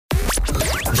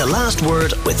to Last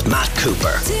Word with Matt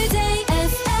Cooper.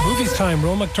 Movies time.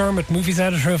 Roe McDermott, movies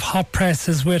editor of Hot Press,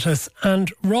 is with us.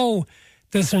 And Roe,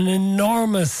 there's an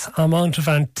enormous amount of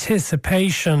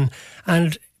anticipation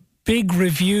and big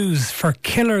reviews for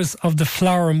Killers of the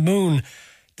Flower Moon,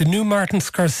 the new Martin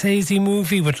Scorsese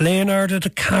movie with Leonardo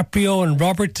DiCaprio and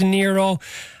Robert De Niro.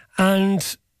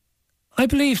 And I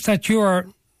believe that you're,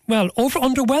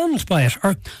 underwhelmed by it,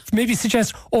 or maybe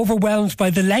suggest overwhelmed by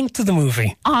the length of the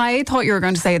movie. I thought you were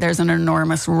going to say there's an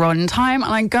enormous run time,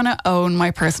 and I'm going to own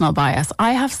my personal bias.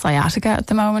 I have sciatica at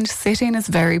the moment. Sitting is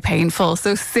very painful.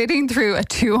 So sitting through a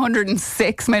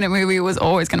 206-minute movie was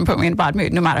always going to put me in a bad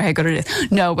mood, no matter how good it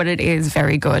is. No, but it is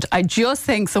very good. I just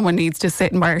think someone needs to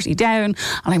sit Marty down,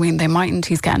 and I mean, they mightn't,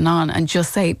 he's getting on, and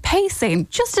just say pacing,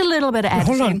 just a little bit of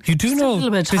editing. Hold on, you do know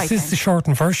this is the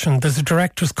shortened version. There's a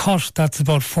director's cut that's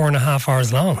about 4.5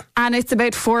 hours long. And it's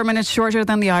about 4 minutes shorter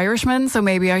than The Irishman, so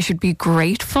maybe I should be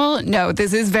grateful. No,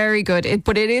 this is very good.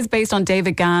 But it is based on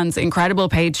David Gann's incredible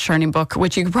page-turning book,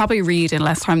 which you could probably read in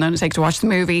less time than it takes to watch the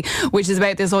movie, which is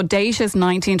about this audacious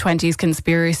 1920s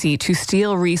conspiracy to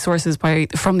steal resources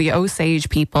from the Osage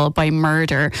people by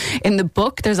murder. In the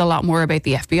book, there's a lot more about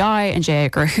the FBI and J.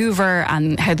 Edgar Hoover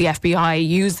and how the FBI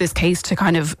used this case to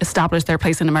kind of establish their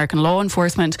place in American law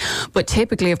enforcement. But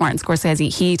typically, of Martin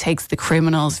Scorsese, he takes the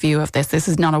criminal's view of this. This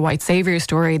is not a white savior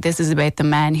story. This is about the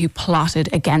men who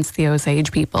plotted against the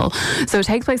Osage people. So it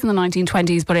takes place in the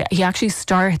 1920s, but he actually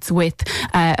starts with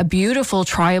a beautiful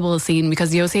tribal scene, because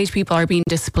the Osage people are being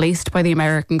displaced by the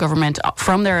American government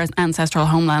from their ancestral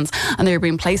homelands, and they're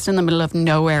being placed in the middle of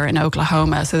nowhere in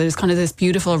Oklahoma. So there's kind of this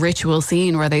beautiful ritual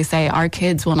scene where they say, our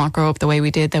kids will not grow up the way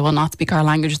we did. They will not speak our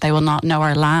language. They will not know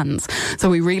our lands. So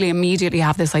we really immediately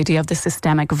have this idea of the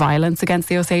systemic violence against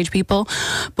the Osage people.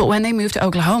 But when they move to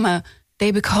Oklahoma, they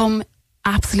become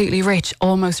absolutely rich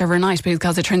almost overnight,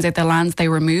 because it turns out the lands they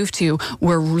were moved to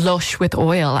were lush with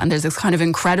oil, and there's this kind of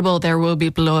incredible there will be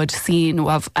blood scene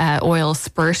of oil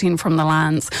spurting from the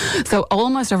lands. So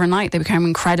almost overnight they became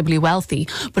incredibly wealthy,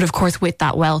 but of course with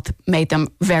that wealth made them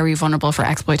very vulnerable for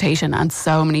exploitation, and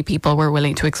so many people were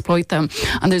willing to exploit them.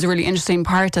 And there's a really interesting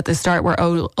part at the start where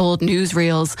old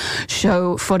newsreels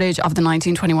show footage of the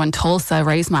 1921 Tulsa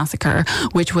race massacre,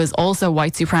 which was also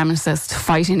white supremacists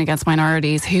fighting against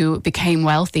minorities who became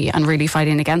wealthy and really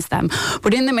fighting against them.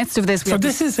 But in the midst of this...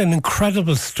 this is an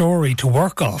incredible story to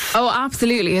work off. Oh,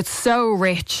 absolutely. It's so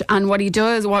rich. And what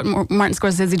Martin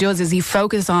Scorsese does is he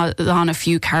focuses on a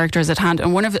few characters at hand.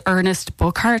 And one of Ernest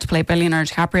Buckhart, played by Leonardo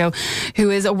DiCaprio, who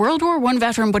is a World War I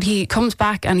veteran, but he comes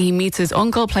back and he meets his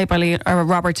uncle, played by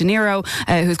Robert De Niro,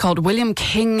 who's called William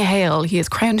King Hale. He has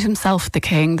crowned himself the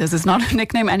king. This is not a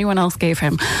nickname anyone else gave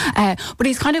him. But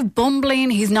he's kind of bumbling.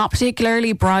 He's not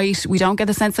particularly bright. We don't get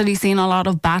the sense that he's seen a lot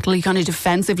of battle. He kind of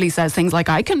defensively says things like,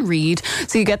 I can read.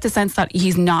 So you get the sense that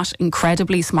he's not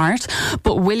incredibly smart.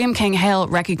 But William King Hale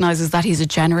recognises that he's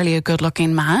generally a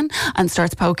good-looking man and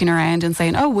starts poking around and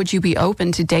saying, oh, would you be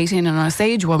open to dating an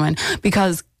Osage woman?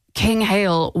 Because King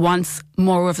Hale wants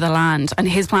more of the land, and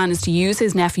his plan is to use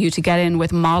his nephew to get in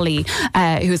with Molly,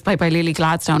 who's played by Lily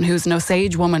Gladstone, who's an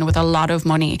Osage woman with a lot of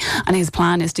money, and his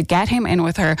plan is to get him in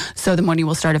with her so the money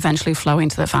will start eventually flowing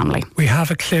to the family. We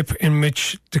have a clip in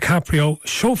which DiCaprio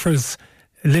chauffeurs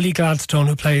Lily Gladstone,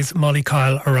 who plays Molly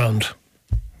Kyle, around.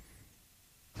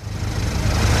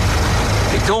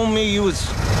 He told me you was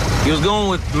going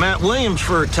with Matt Williams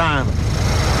for a time.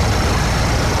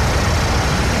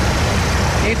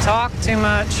 You talk too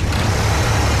much.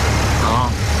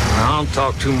 I don't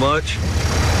talk too much.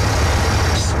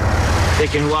 Just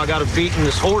thinking who I got to beat in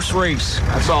this horse race,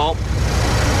 that's all.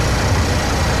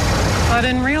 I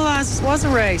didn't realize this was a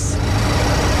race.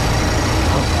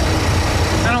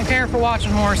 I don't care for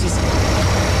watching horses.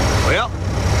 Well,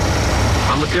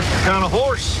 I'm a different kind of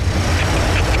horse.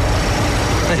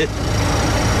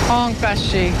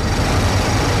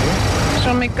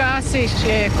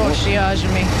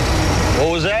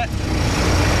 What was that?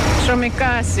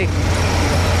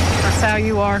 That's how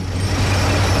you are.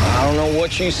 I don't know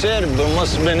what you said, but it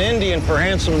must have been Indian for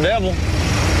handsome devil.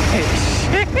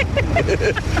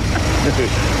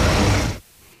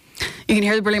 You can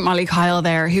hear the brilliant Molly Kyle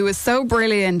there, who is so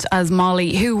brilliant as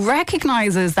Molly, who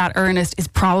recognises that Ernest is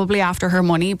probably after her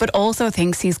money, but also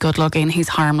thinks he's good looking, he's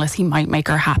harmless, he might make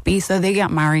her happy, so they get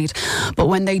married. But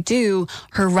when they do,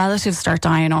 her relatives start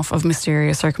dying off of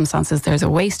mysterious circumstances. There's a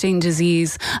wasting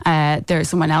disease, there's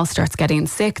someone else starts getting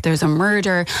sick, there's a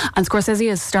murder, and Scorsese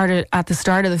has started, at the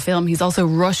start of the film, he's also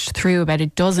rushed through about a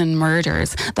dozen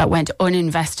murders that went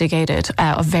uninvestigated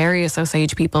of various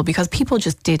Osage people, because people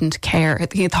just didn't care.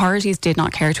 The authorities just did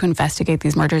not care to investigate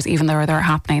these murders, even though they're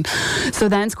happening. So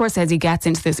then Scorsese gets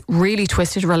into this really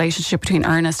twisted relationship between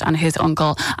Ernest and his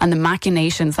uncle, and the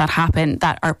machinations that happen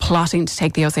that are plotting to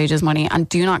take the Osage's money and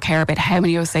do not care about how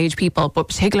many Osage people, but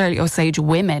particularly Osage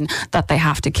women, that they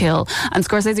have to kill. And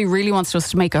Scorsese really wants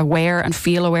us to make aware and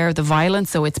feel aware of the violence.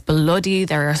 So it's bloody,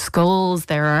 there are skulls,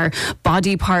 there are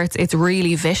body parts, it's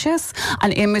really vicious.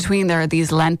 And in between there are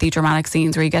these lengthy dramatic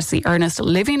scenes where you get to see Ernest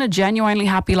living a genuinely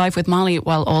happy life with Molly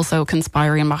while also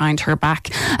conspiring behind her back.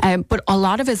 But a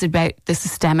lot of it is about the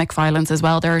systemic violence as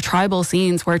well. There are tribal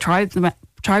scenes where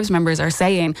tribes members are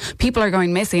saying people are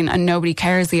going missing and nobody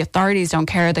cares. The authorities don't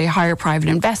care. They hire private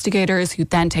investigators who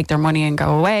then take their money and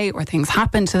go away, or things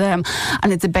happen to them.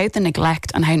 And it's about the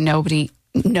neglect and how nobody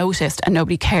noticed and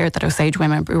nobody cared that Osage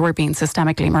women were being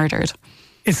systemically murdered.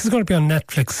 This is going to be on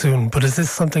Netflix soon, but is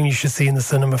this something you should see in the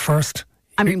cinema first?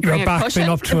 I mean, bring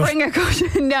a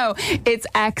cushion. No, it's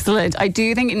excellent. I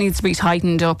do think it needs to be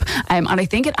tightened up. And I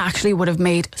think it actually would have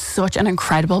made such an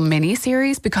incredible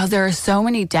mini-series, because there are so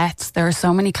many deaths, there are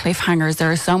so many cliffhangers,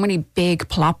 there are so many big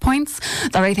plot points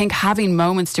that I think having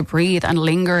moments to breathe and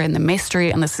linger in the mystery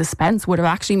and the suspense would have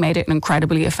actually made it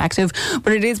incredibly effective.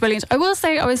 But it is brilliant. I will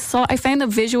say I found the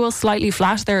visuals slightly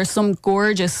flat. There are some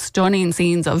gorgeous, stunning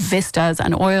scenes of vistas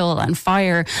and oil and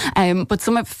fire, but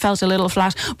some of it felt a little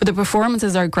flat. But the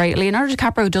performances are great. Leonardo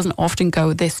DiCaprio doesn't often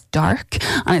go this dark,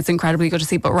 and it's incredibly good to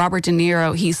see. But Robert De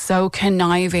Niro, he's so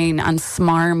conniving and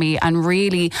smarmy and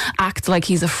really acts like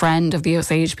he's a friend of the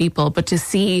Osage people. But to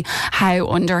see how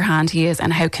underhand he is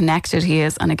and how connected he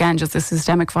is, and again, just the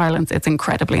systemic violence, it's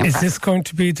incredibly impressive. Is this going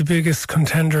to be the biggest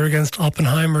contender against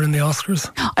Oppenheimer in the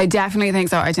Oscars? I definitely think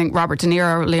so. I think Robert De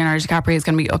Niro, Leonardo DiCaprio is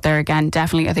going to be up there again.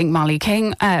 Definitely. I think Molly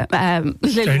King,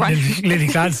 Lily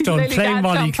Gladstone playing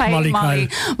Molly Kyle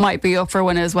might be up for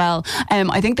one as well.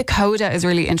 I think the coda is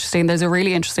really interesting. There's a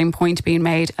really interesting point being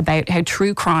made about how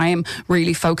true crime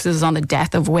really focuses on the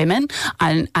death of women,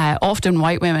 and often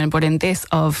white women, but in this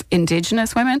of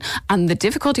Indigenous women, and the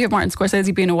difficulty of Martin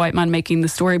Scorsese being a white man making the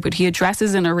story, but he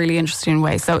addresses in a really interesting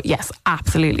way. So yes,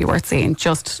 absolutely worth seeing.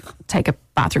 Just take a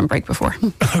bathroom break before.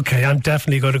 Okay, I'm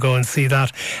definitely going to go and see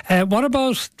that. What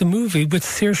about the movie with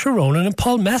Saoirse Ronan and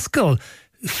Paul Mescal,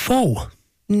 Foe?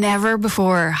 Never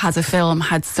before has a film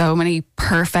had so many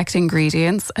perfect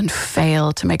ingredients and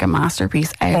failed to make a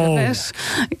masterpiece out of it.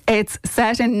 It's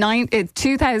set in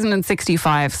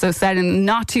 2065, so set in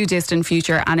not too distant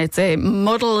future, and it's a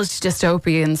muddled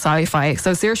dystopian sci-fi.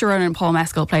 So Saoirse Ronan and Paul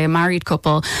Mescal play a married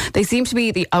couple. They seem to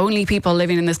be the only people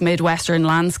living in this Midwestern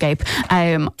landscape.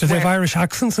 Do they have Irish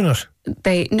accents in it?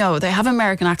 They have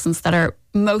American accents that are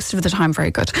most of the time very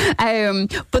good.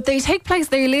 But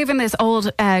they live in this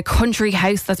old country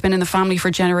house that's been in the family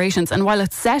for generations, and while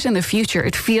it's set in the future,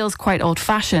 it feels quite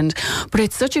old-fashioned, but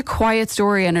it's such a quiet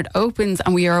story, and it opens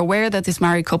and we are aware that this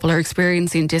married couple are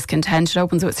experiencing discontent. It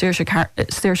opens with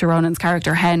Saoirse Ronan's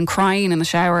character Hen crying in the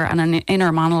shower and an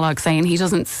inner monologue saying he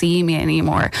doesn't see me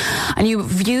anymore, and you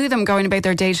view them going about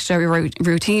their day-to-day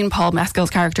routine. Paul Mescal's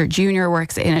character Junior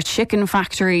works in a chicken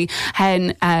factory.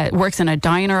 Hen works in a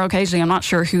diner occasionally. I'm not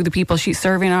sure who the people she's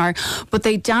serving are, but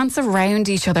they dance around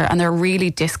each other and they're really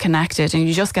disconnected, and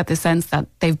you just get the sense that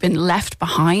they've been left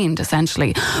behind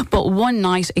essentially. But one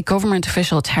night, a government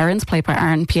official, Terence, played by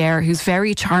Aaron Pierre, who's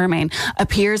very charming,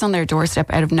 appears on their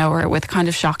doorstep out of nowhere with a kind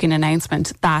of shocking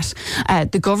announcement that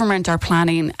the government are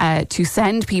planning to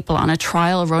send people on a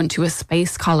trial run to a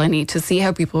space colony to see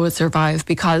how people would survive,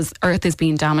 because Earth is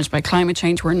being damaged by climate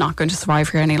change. We're not going to survive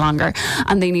here any longer,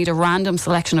 and they need a random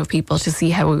selection of people to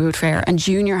see how we would fare. And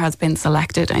Junior has been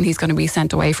selected, and he's going to be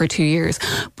sent away for 2 years,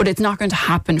 but it's not going to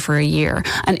happen for a year.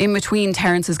 And in between,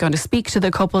 Terence is going to speak to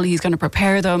the couple, he's going to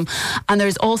prepare them, and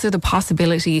there's also the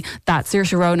possibility that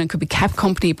Saoirse Ronan could be kept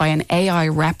company by an AI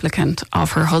replicant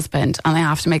of her husband, and they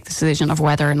have to make the decision of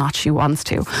whether or not she wants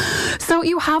to. So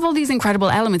you have all these incredible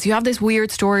elements. You have this weird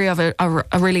story of a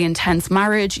really intense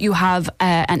marriage. You have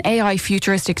an AI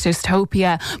futuristic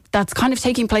dystopia that's kind of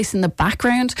taking place in the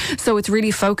background, so it's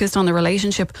really focused on the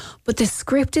relationship, but the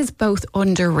script is both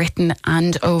underwritten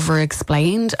and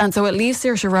over-explained, and so it leaves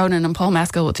Saoirse Ronan and Paul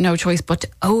Mescal with no choice but to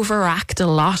overact a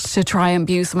lot to try and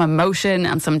imbue some emotion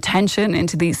and some tension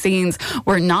into these scenes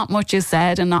where not much is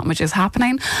said and not much is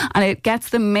happening. And it gets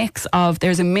the mix of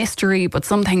there's a mystery, but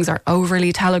some things are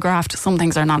overly telegraphed, some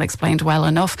things are not explained well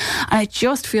enough, and it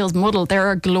just feels muddled. There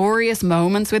are glorious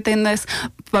moments within this.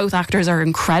 Both actors are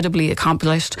incredibly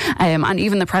accomplished, and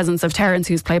even the presence of Terence,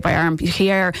 who's played by Aaron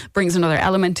Pierre, brings another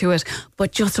element to it,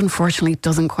 but just unfortunately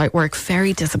doesn't quite work.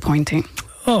 Very disappointing.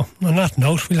 Oh, on that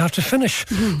note, we'll have to finish.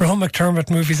 Roe McDermott,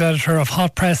 movies editor of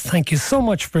Hot Press, thank you so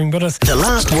much for being with us. The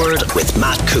Last Word with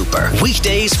Matt Cooper.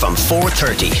 Weekdays from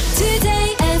 4:30. Today